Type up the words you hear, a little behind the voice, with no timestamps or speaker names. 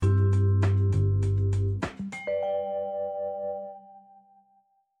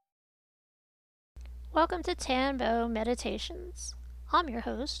Welcome to Tanbo Meditations. I'm your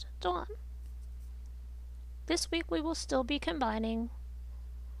host, Dawn. This week we will still be combining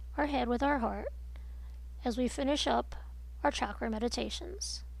our head with our heart as we finish up our chakra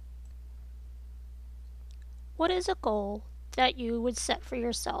meditations. What is a goal that you would set for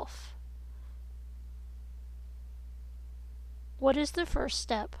yourself? What is the first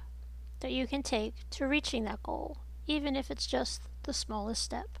step that you can take to reaching that goal, even if it's just the smallest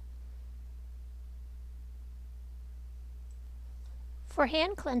step? For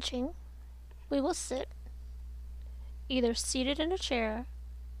hand clenching, we will sit either seated in a chair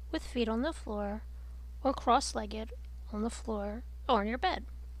with feet on the floor or cross-legged on the floor or on your bed.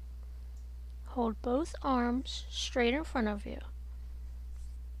 Hold both arms straight in front of you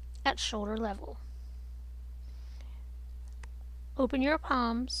at shoulder level. Open your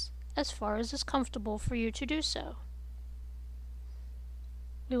palms as far as is comfortable for you to do so.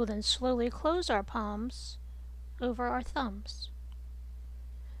 We will then slowly close our palms over our thumbs.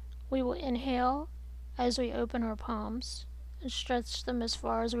 We will inhale as we open our palms and stretch them as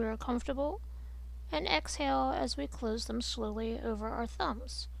far as we are comfortable, and exhale as we close them slowly over our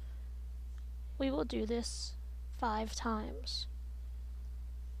thumbs. We will do this 5 times.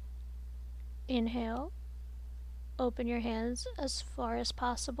 Inhale, open your hands as far as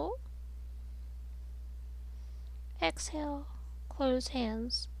possible. Exhale, close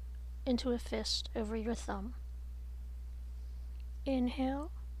hands into a fist over your thumb.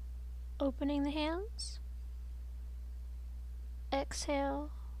 Inhale, opening the hands. Exhale,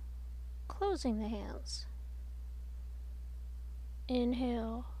 closing the hands.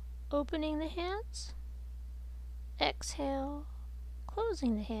 Inhale, opening the hands. Exhale,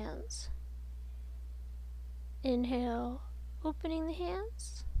 closing the hands. Inhale, opening the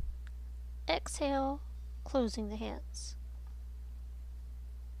hands. Exhale, closing the hands.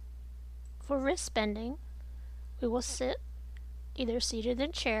 For wrist bending, we will sit either seated in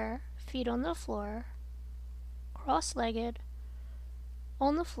a chair, feet on the floor, cross-legged,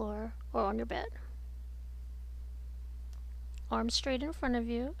 on the floor, or on your bed. Arms straight in front of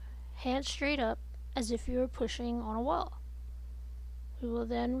you, hands straight up as if you were pushing on a wall. We will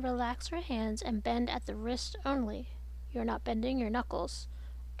then relax our hands and bend at the wrist only. You're not bending your knuckles,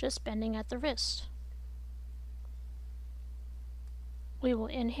 just bending at the wrist. We will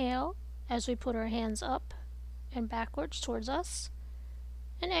inhale as we put our hands up and backwards towards us,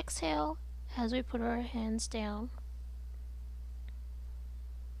 and exhale as we put our hands down.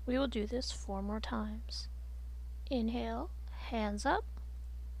 We will do this 4 more times. Inhale, hands up.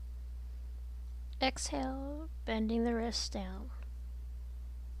 Exhale, bending the wrists down.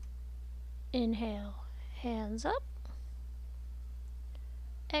 Inhale, hands up.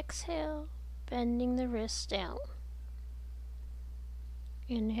 Exhale, bending the wrists down.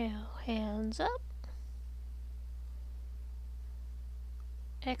 Inhale, hands up.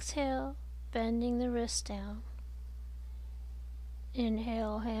 Exhale, bending the wrists down.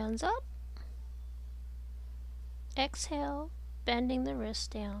 Inhale, hands up. Exhale, bending the wrists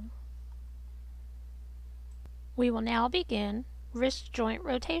down. We will now begin wrist joint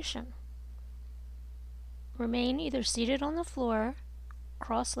rotation. Remain either seated on the floor,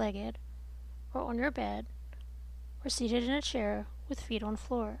 cross-legged, or on your bed, or seated in a chair with feet on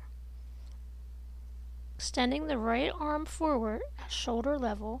floor. Extending the right arm forward at shoulder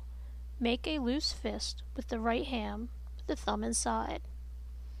level, make a loose fist with the right hand with the thumb inside.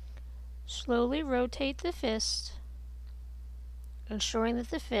 Slowly rotate the fist, ensuring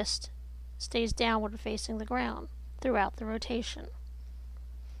that the fist stays downward facing the ground throughout the rotation.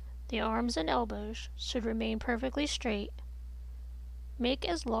 The arms and elbows should remain perfectly straight. Make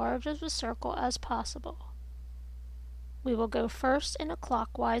as large of a circle as possible. We will go first in a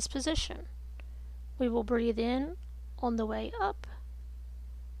clockwise position. We will breathe in on the way up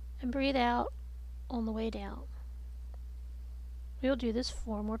and breathe out on the way down. We will do this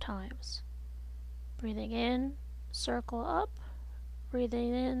 4 more times. Breathing in, circle up.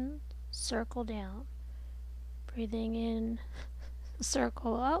 Breathing in, circle down. Breathing in,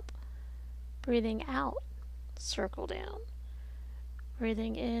 circle up. Breathing out, circle down.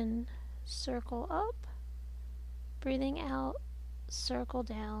 Breathing in, circle up. Breathing out, circle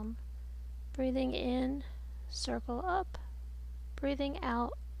down. Breathing in, circle up. Breathing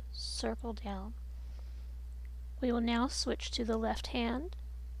out, circle down. We will now switch to the left hand.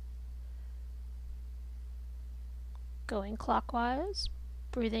 Going clockwise,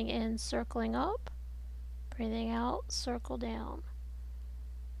 breathing in, circling up. Breathing out, circle down.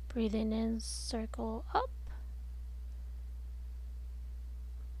 Breathing in, circle up.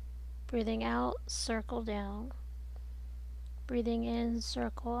 Breathing out, circle down. Breathing in,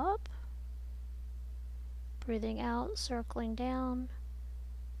 circle up. Breathing out, circling down.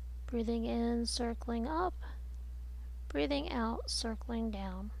 Breathing in, circling up. Breathing out, circling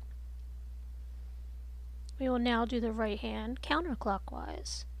down. We will now do the right hand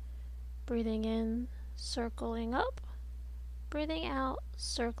counterclockwise. Breathing in, circling up. Breathing out,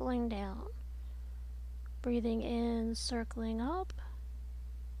 circling down. Breathing in, circling up.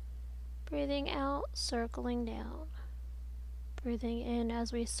 Breathing out, circling down. Breathing in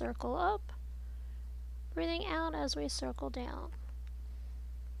as we circle up. Breathing out as we circle down.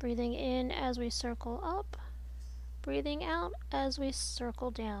 Breathing in as we circle up. Breathing out as we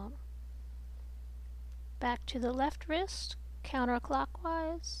circle down. Back to the left wrist,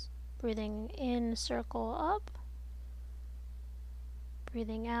 counterclockwise. Breathing in, circle up.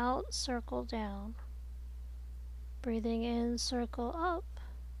 Breathing out, circle down. Breathing in, circle up.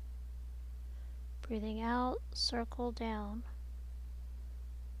 Breathing out, circle down.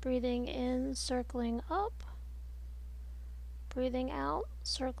 Breathing in, circling up. Breathing out,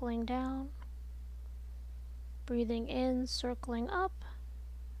 circling down. Breathing in, circling up.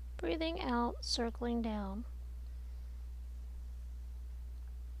 Breathing out, circling down.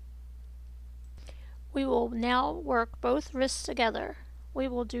 We will now work both wrists together. We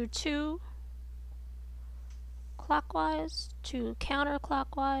will do 2 clockwise, 2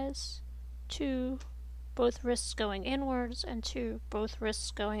 counterclockwise, 2 both wrists going inwards, and 2 both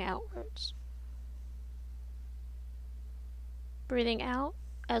wrists going outwards. Breathing out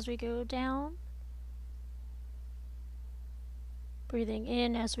as we go down. Breathing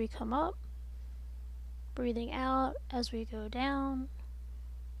in as we come up. Breathing out as we go down.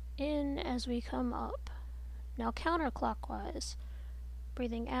 In as we come up. Now counterclockwise.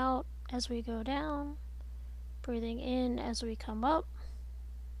 Breathing out as we go down. Breathing in as we come up.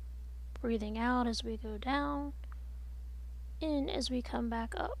 Breathing out as we go down. In as we come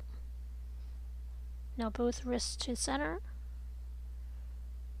back up. Now both wrists to center.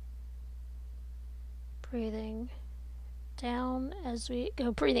 Breathing down as we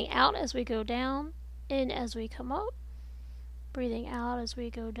go, breathing out as we go down, in as we come up. Breathing out as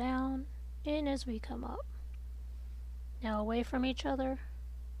we go down, in as we come up. Now away from each other.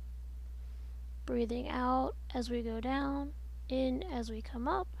 Breathing out as we go down, in as we come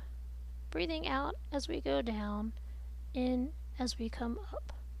up. Breathing out as we go down, in as we come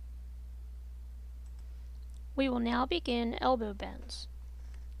up. We will now begin elbow bends.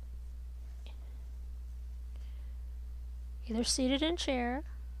 Either seated in chair,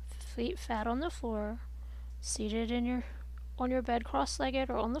 feet flat on the floor, seated on your bed cross-legged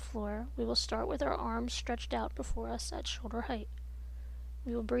or on the floor. We will start with our arms stretched out before us at shoulder height.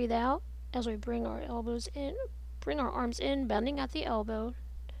 We will breathe out as we bring our arms in, bending at the elbow,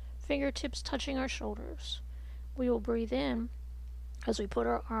 fingertips touching our shoulders. We will breathe in as we put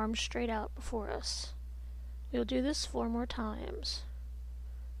our arms straight out before us. We will do this 4 more times.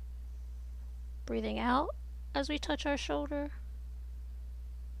 Breathing out as we touch our shoulder.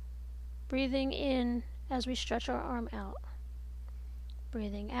 Breathing in as we stretch our arm out.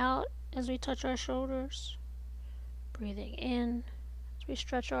 Breathing out as we touch our shoulders. Breathing in as we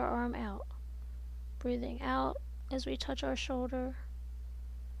stretch our arm out. Breathing out as we touch our shoulder.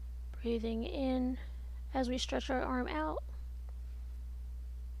 Breathing in as we stretch our arm out.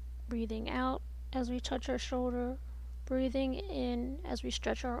 Breathing out as we touch our shoulder. Breathing in as we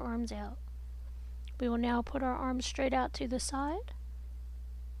stretch our arms out. We will now put our arms straight out to the side.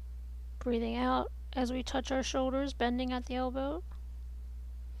 Breathing out as we touch our shoulders, bending at the elbow.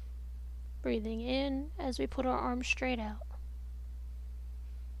 Breathing in as we put our arms straight out.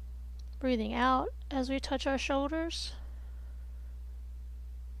 Breathing out as we touch our shoulders.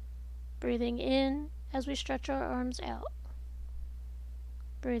 Breathing in as we stretch our arms out.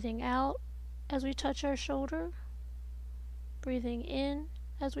 Breathing out as we touch our shoulder. Breathing in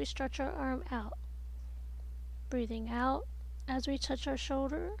as we stretch our arm out. Breathing out as we touch our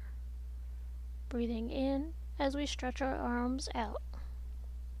shoulder. Breathing in as we stretch our arms out.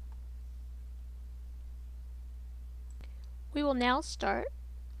 We will now start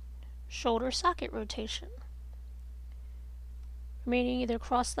shoulder socket rotation. Remaining either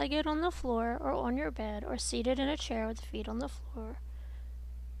cross-legged on the floor or on your bed or seated in a chair with feet on the floor.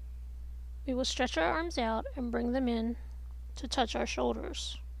 We will stretch our arms out and bring them in to touch our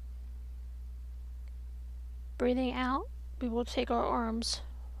shoulders. Breathing out, we will take our arms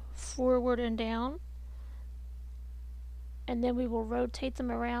forward and down, and then we will rotate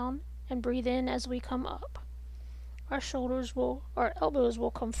them around and breathe in as we come up. Our elbows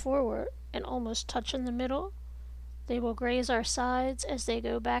will come forward and almost touch in the middle. They will graze our sides as they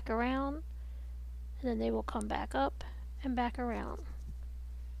go back around, and then they will come back up and back around.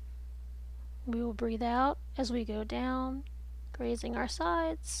 We will breathe out as we go down, grazing our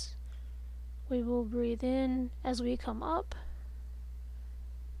sides. We will breathe in as we come up.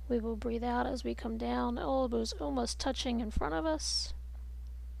 We will breathe out as we come down, elbows almost touching in front of us.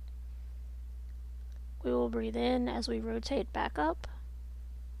 We will breathe in as we rotate back up.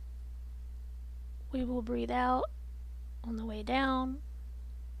 We will breathe out on the way down,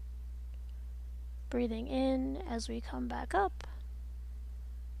 breathing in as we come back up,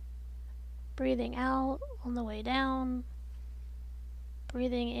 breathing out on the way down,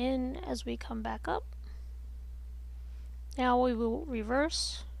 breathing in as we come back up. Now we will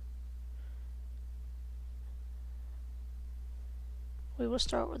reverse. We will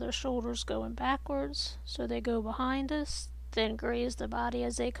start with our shoulders going backwards so they go behind us, then graze the body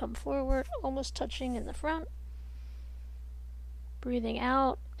as they come forward, almost touching in the front. Breathing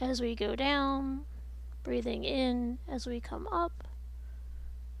out as we go down, breathing in as we come up,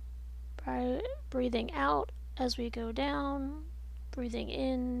 breathing out as we go down, breathing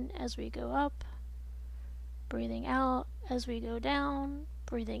in as we go up, breathing out as we go down,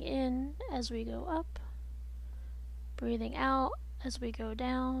 breathing in as we go up, breathing out as we go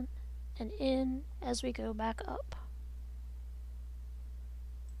down, and in as we go back up.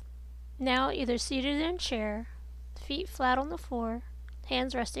 Now either seated in a chair, feet flat on the floor,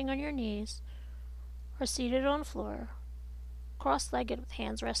 hands resting on your knees, or seated on the floor, cross-legged with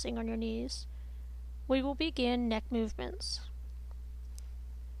hands resting on your knees, we will begin neck movements.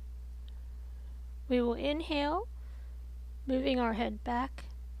 We will inhale, moving our head back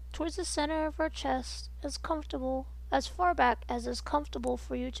towards the center of our chest as far back as is comfortable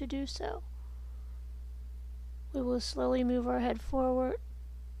for you to do so. We will slowly move our head forward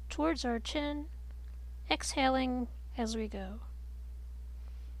towards our chin, exhaling as we go.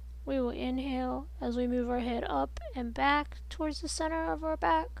 We will inhale as we move our head up and back towards the center of our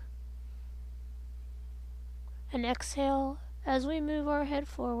back, and exhale as we move our head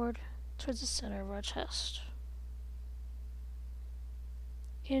forward towards the center of our chest.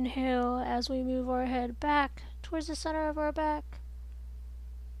 Inhale as we move our head back towards the center of our back,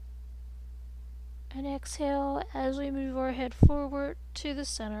 and exhale as we move our head forward to the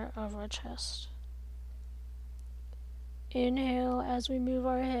center of our chest. Inhale as we move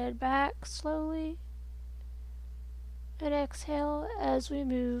our head back slowly, and exhale as we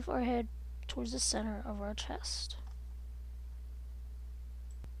move our head towards the center of our chest.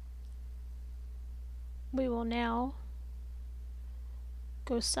 We will now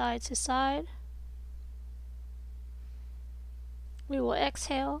go side to side. We will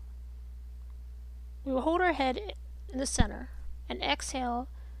exhale. We will hold our head in the center and exhale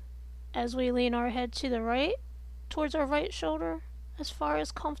as we lean our head to the right, towards our right shoulder, as far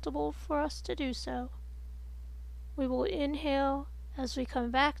as comfortable for us to do so. We will inhale as we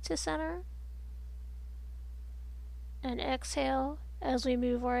come back to center, and exhale as we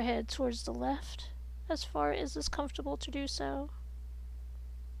move our head towards the left, as far as is comfortable to do so.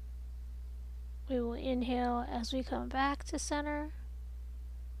 We will inhale as we come back to center,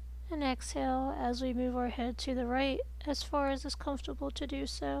 and exhale as we move our head to the right, as far as is comfortable to do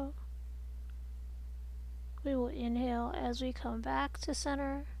so. We will inhale as we come back to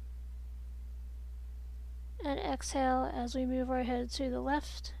center, and exhale as we move our head to the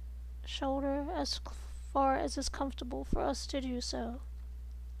left shoulder, as far as is comfortable for us to do so.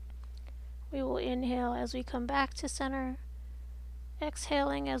 We will inhale as we come back to center,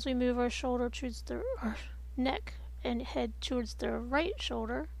 exhaling as we move our shoulder towards our neck and head towards the right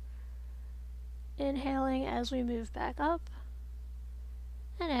shoulder, inhaling as we move back up,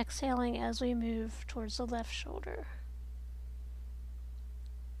 and exhaling as we move towards the left shoulder.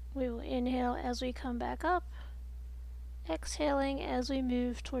 We will inhale as we come back up, exhaling as we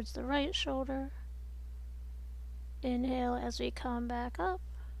move towards the right shoulder, inhale as we come back up,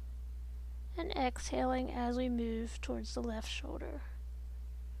 and exhaling as we move towards the left shoulder.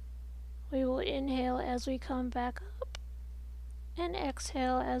 We will inhale as we come back up, and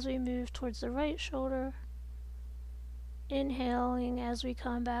exhale as we move towards the right shoulder, inhaling as we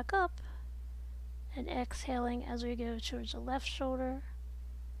come back up, and exhaling as we go towards the left shoulder,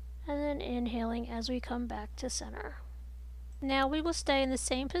 and then inhaling as we come back to center. Now we will stay in the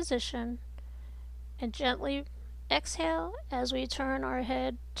same position and gently exhale as we turn our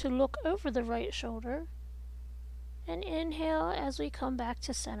head to look over the right shoulder, and inhale as we come back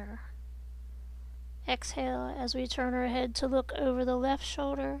to center. Exhale as we turn our head to look over the left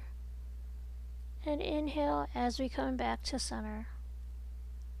shoulder, and inhale as we come back to center.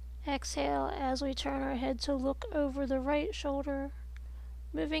 Exhale as we turn our head to look over the right shoulder,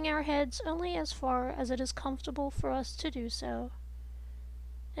 moving our heads only as far as it is comfortable for us to do so.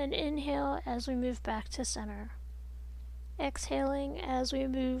 and inhale as we move back to center. Exhaling as we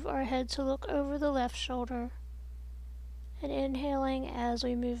move our head to look over the left shoulder, and inhaling as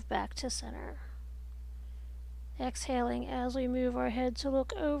we move back to center. Exhaling as we move our head to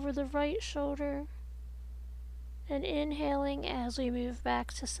look over the right shoulder, and inhaling as we move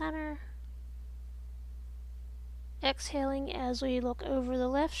back to center. Exhaling as we look over the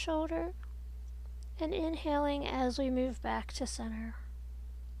left shoulder, and inhaling as we move back to center.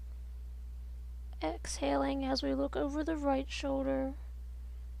 Exhaling as we look over the right shoulder,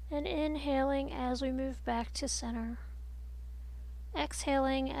 and inhaling as we move back to center.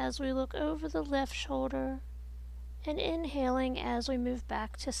 Exhaling as we look over the left shoulder, and inhaling as we move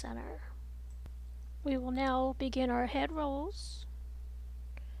back to center. We will now begin our head rolls.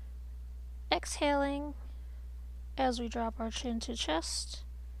 Exhaling as we drop our chin to chest.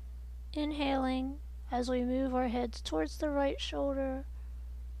 Inhaling as we move our heads towards the right shoulder,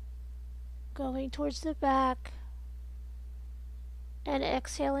 going towards the back, and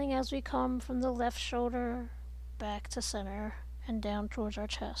exhaling as we come from the left shoulder back to center and down towards our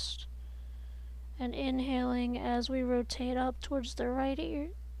chest. And inhaling as we rotate up towards the right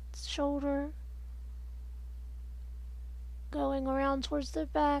shoulder, going around towards the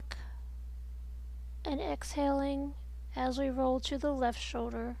back, and exhaling as we roll to the left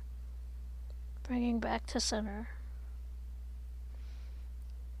shoulder, bringing back to center.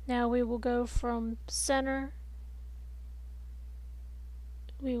 Now we will go from center.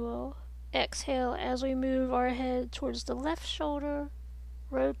 We will exhale as we move our head towards the left shoulder,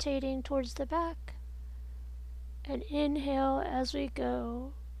 rotating towards the back, and inhale as we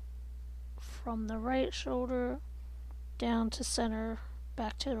go from the right shoulder down to center,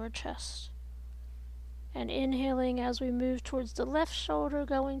 back to our chest. And inhaling as we move towards the left shoulder,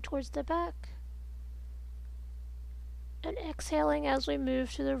 going towards the back, and exhaling as we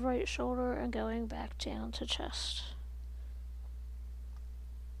move to the right shoulder and going back down to chest.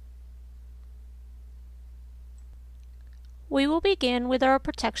 We will begin with our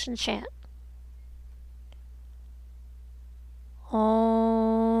protection chant.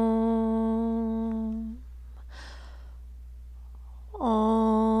 Om.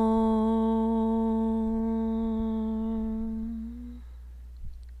 Om.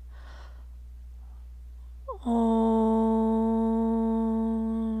 Om.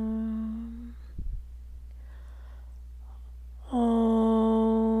 Om.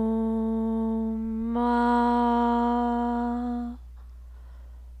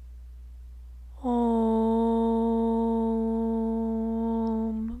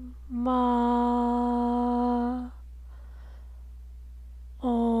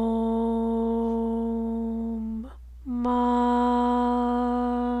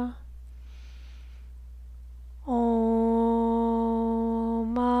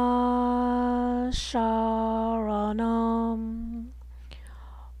 Sharanam.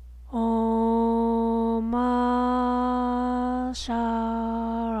 Om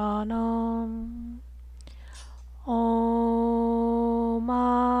Sharanam. Om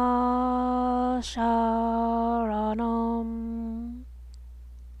Sharanam.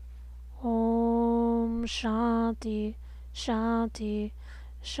 Om Shanti, Shanti,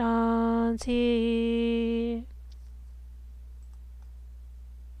 Shanti.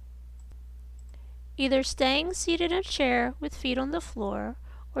 Either staying seated in a chair with feet on the floor,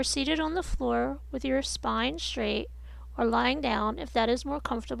 or seated on the floor with your spine straight, or lying down if that is more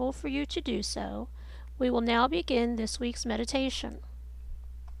comfortable for you to do so, we will now begin this week's meditation.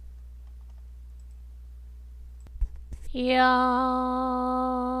 Yam.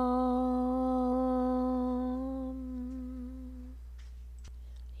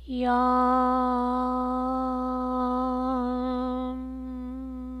 Yam.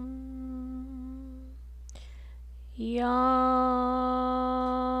 Yam.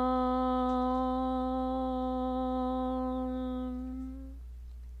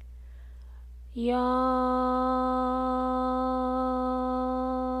 Yam.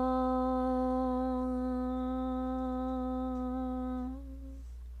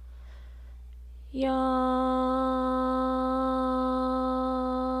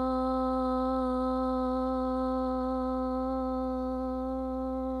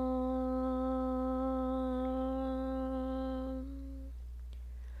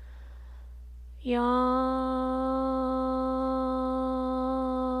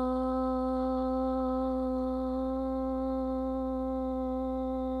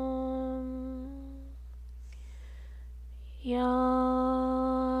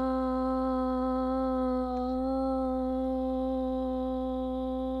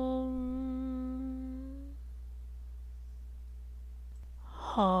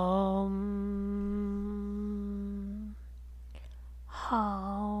 Hum.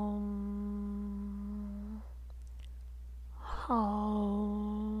 Hum. Hum.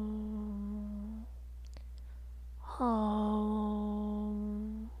 Hum.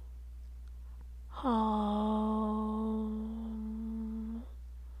 Hum.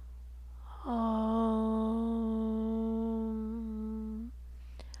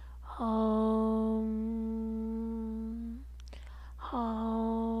 Hum. Hum.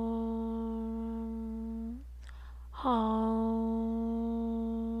 Hum.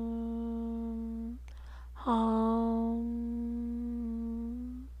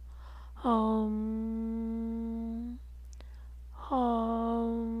 Hum. Hum.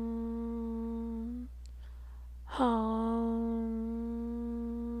 Hum. Hum.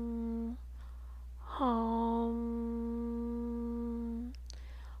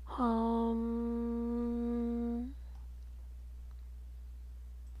 Hum. Hum.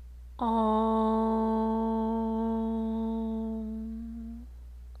 Hum.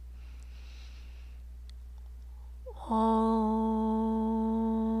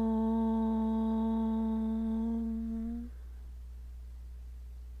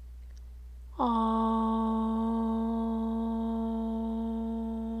 Om.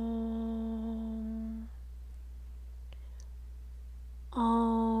 Om. Om.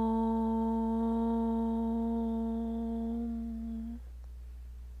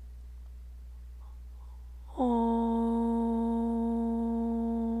 Om. Om.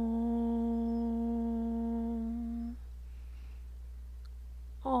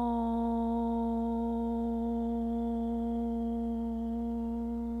 Om.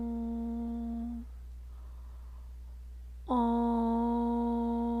 Om.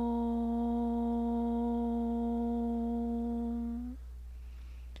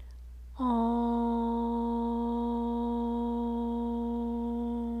 Om.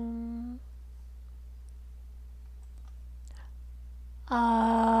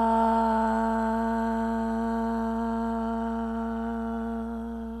 Ah.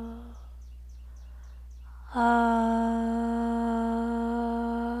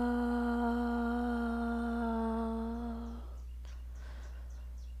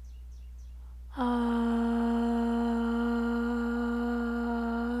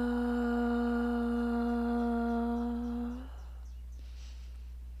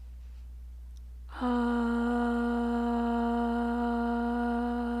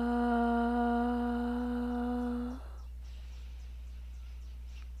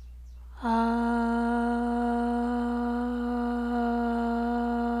 Ah.